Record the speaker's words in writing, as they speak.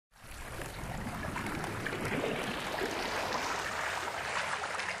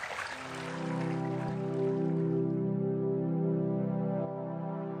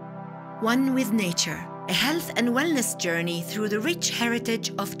One with nature, a health and wellness journey through the rich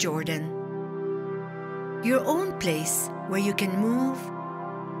heritage of Jordan. Your own place where you can move,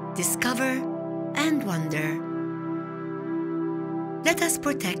 discover, and wonder. Let us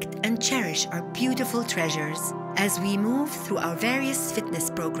protect and cherish our beautiful treasures as we move through our various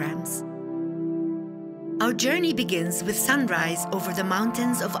fitness programs. Our journey begins with sunrise over the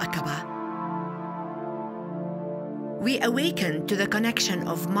mountains of Aqaba. We awaken to the connection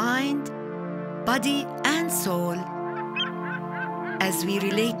of mind, body, and soul as we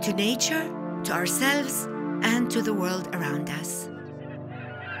relate to nature, to ourselves, and to the world around us.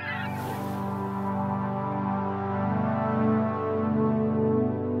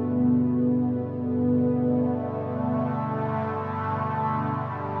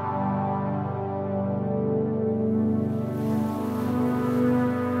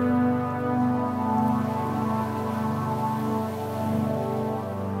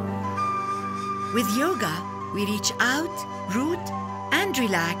 With yoga, we reach out, root, and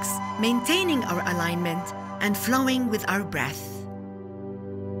relax, maintaining our alignment and flowing with our breath.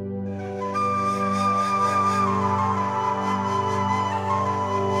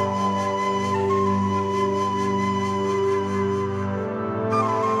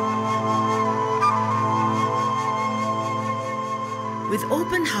 With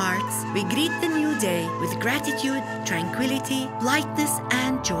open hearts, we greet the new day with gratitude, tranquility, lightness,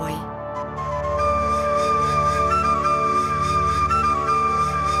 and joy.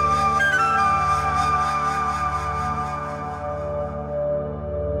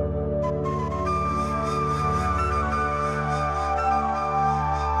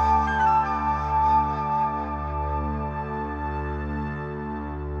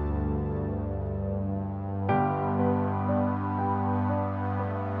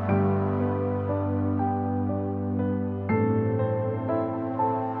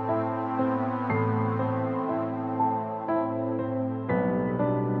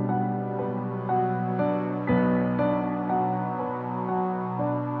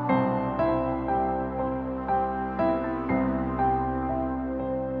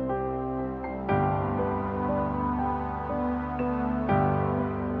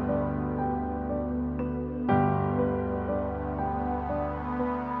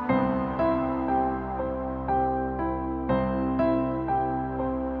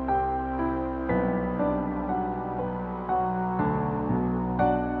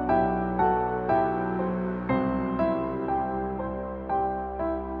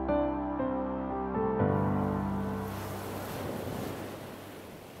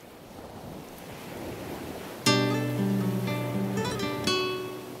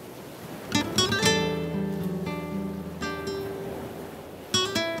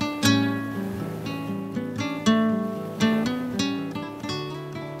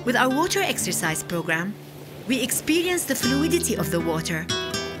 With our water exercise program, we experience the fluidity of the water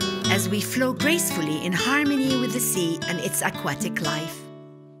as we flow gracefully in harmony with the sea and its aquatic life.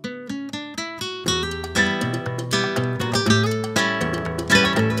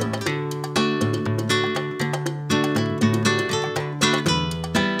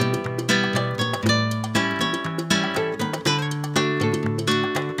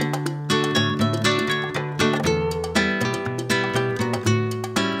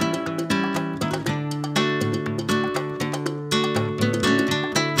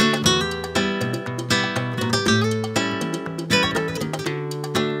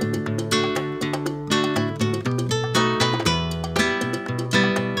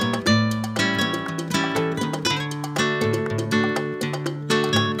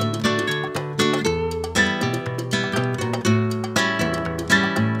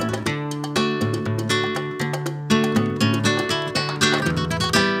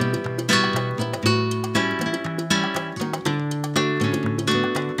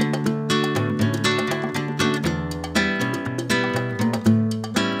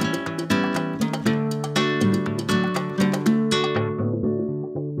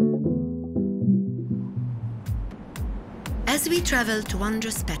 As we travel to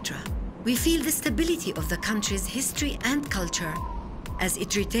wondrous Petra, we feel the stability of the country's history and culture as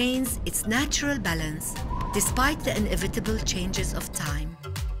it retains its natural balance despite the inevitable changes of time.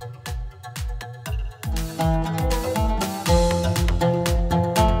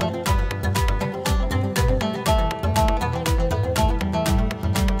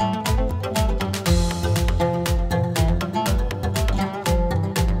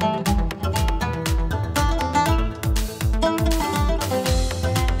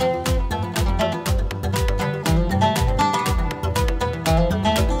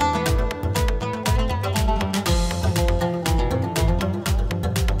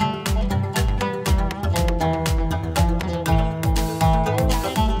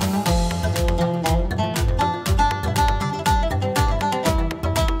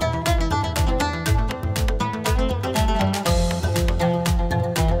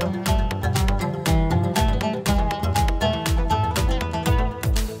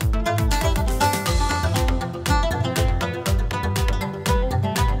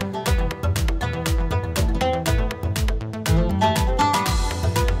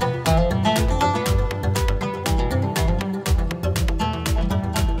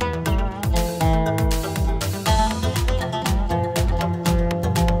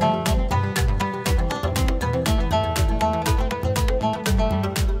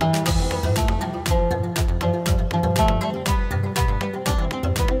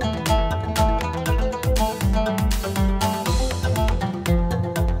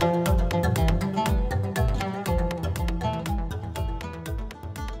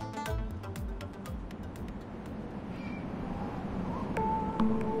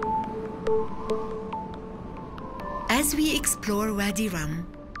 As we explore Wadi Rum,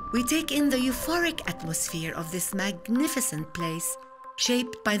 we take in the euphoric atmosphere of this magnificent place,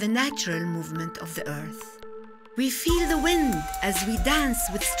 shaped by the natural movement of the earth. We feel the wind as we dance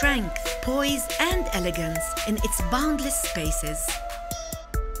with strength, poise, and elegance in its boundless spaces.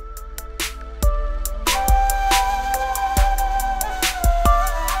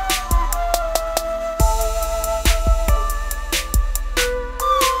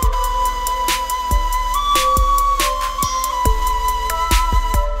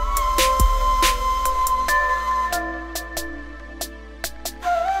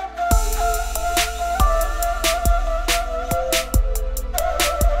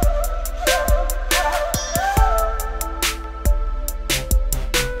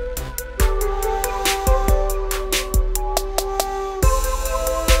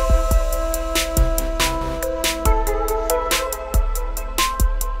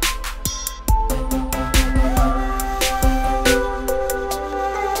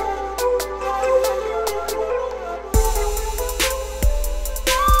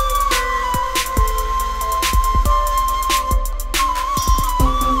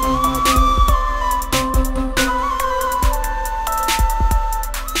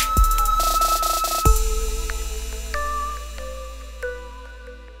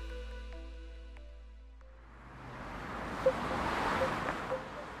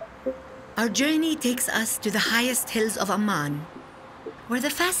 Our journey takes us to the highest hills of Amman, where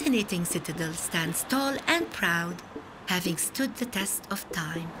the fascinating citadel stands tall and proud, having stood the test of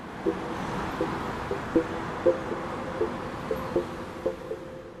time.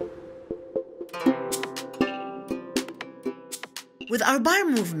 With our bar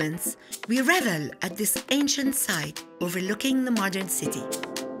movements, we revel at this ancient site overlooking the modern city.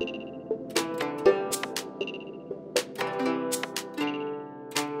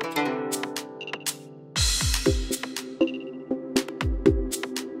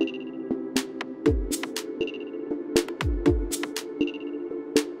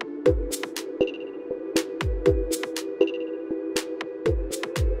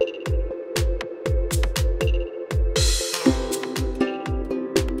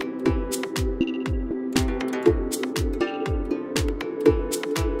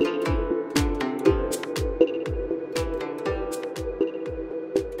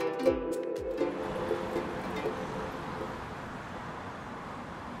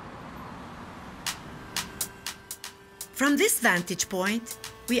 From this vantage point,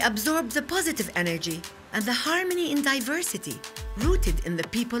 we absorb the positive energy and the harmony in diversity rooted in the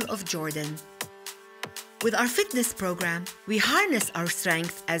people of Jordan. With our fitness program, we harness our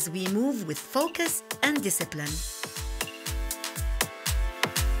strength as we move with focus and discipline.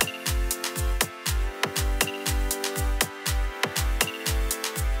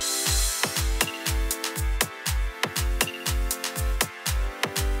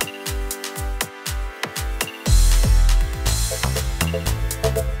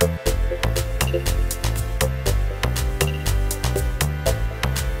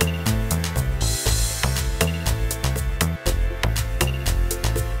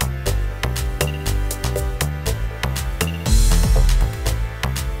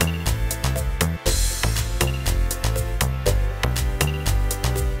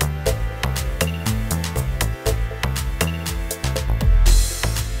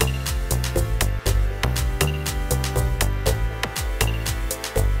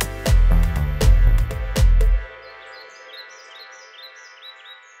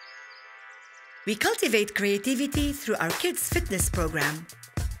 We cultivate creativity through our kids' fitness program.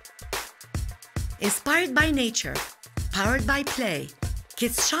 Inspired by nature, powered by play,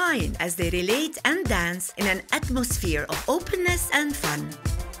 kids shine as they relate and dance in an atmosphere of openness and fun.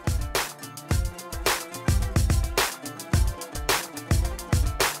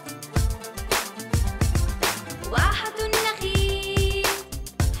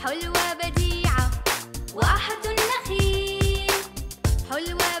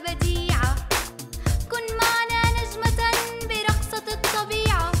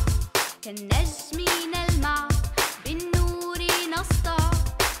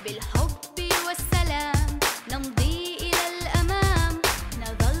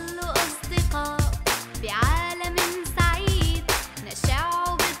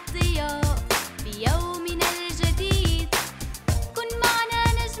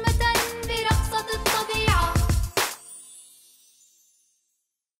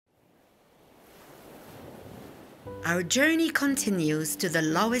 Our journey continues to the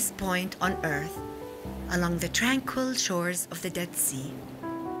lowest point on Earth, along the tranquil shores of the Dead Sea.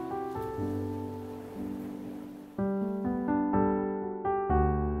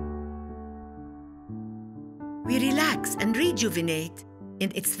 we relax and rejuvenate in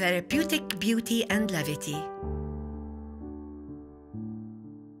its therapeutic beauty and levity.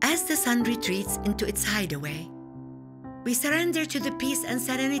 As the sun retreats into its hideaway, we surrender to the peace and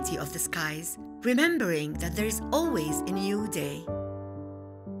serenity of the skies, remembering that there is always a new day.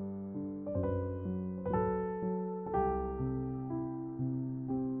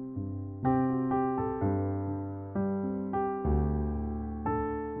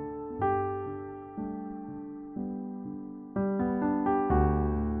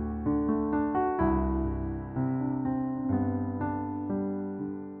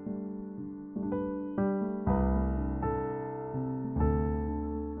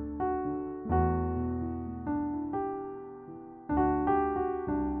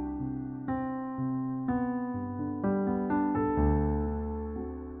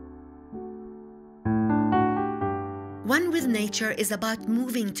 One with nature is about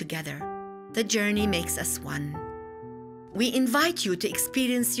moving together. The journey makes us one. We invite you to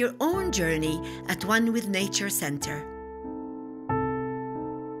experience your own journey at One with Nature Center.